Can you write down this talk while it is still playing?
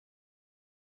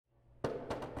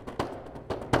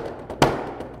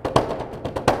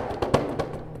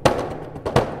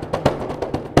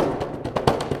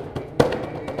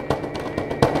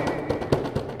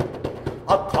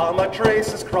Combat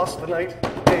races cross the night.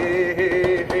 Hey,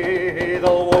 hey, hey, the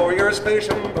warrior's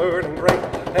vision burning bright.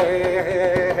 Hey,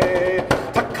 hey, hey.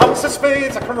 Tecumseh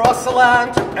spades across the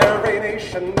land to every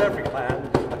nation, every clan.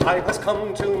 The time has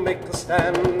come to make the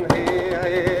stand. Hey,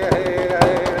 hey, hey,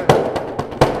 hey.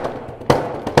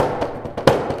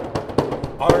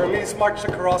 Armies march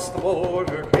across the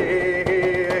border. Hey,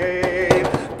 hey, hey.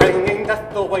 Bringing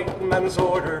death the white man's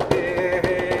order. Hey,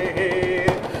 hey, hey.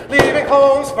 Leaving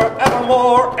homes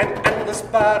forevermore. An endless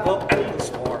battle, endless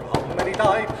war. How many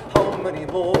died? How many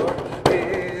more?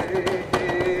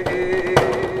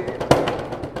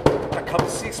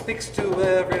 Tecumseh speaks to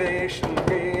every nation,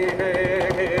 hey, hey,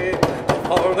 hey,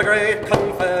 for the great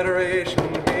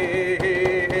Confederation, hey,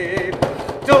 hey, hey.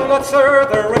 Do not serve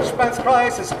the rich man's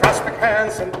crisis, grasping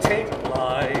hands and tainted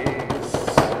lies.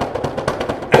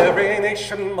 Every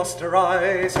nation must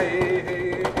arise, hey,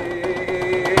 hey,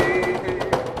 hey, hey.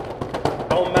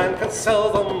 No man can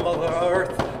sell the Mother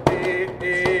Earth, hey,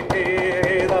 hey,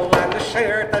 hey. The land is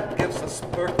shared that gives us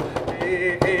birth,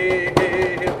 hey, hey,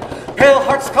 hey. Pale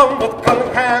hearts come with gun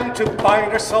in hand to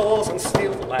bind our souls and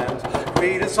steal the land.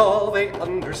 Greed is all they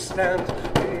understand.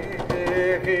 Hey,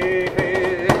 hey, hey,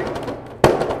 hey.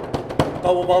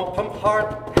 The wampum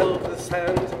heart held his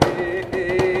hand. Hey,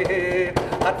 hey, hey.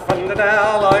 That friend and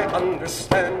ally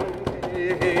understand.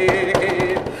 Hey, hey,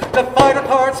 hey. Divided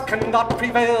hearts cannot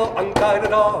prevail,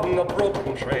 unguided on a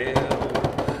broken trail.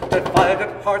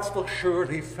 Divided hearts will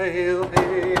surely fail.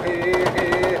 Hey, hey,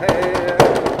 hey, hey.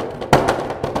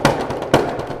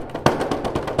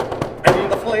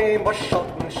 Flame was shot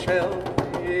and shell,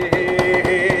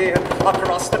 hey,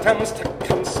 across the Thames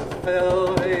Tecumseh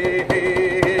fell,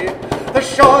 hey. The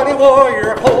Shawnee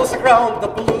warrior holds the ground, the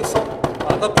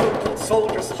brutal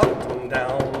soldiers hunt him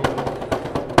down,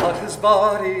 but his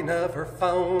body never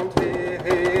found, hey.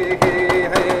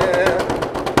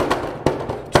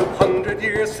 200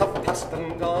 years have passed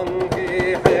and gone,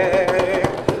 hey.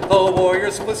 The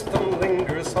warrior's wisdom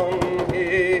lingers on,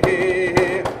 hey.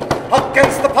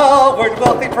 Against the powered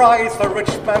wealthy prize, the rich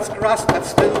man's grasp that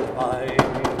still binds.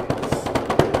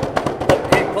 The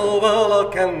people will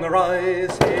again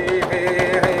arise, hey,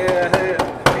 hey, hey.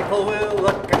 People will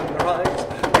again arise,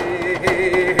 hey,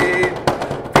 hey, hey.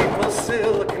 People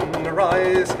still can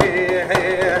arise, hey,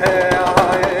 hey, hey.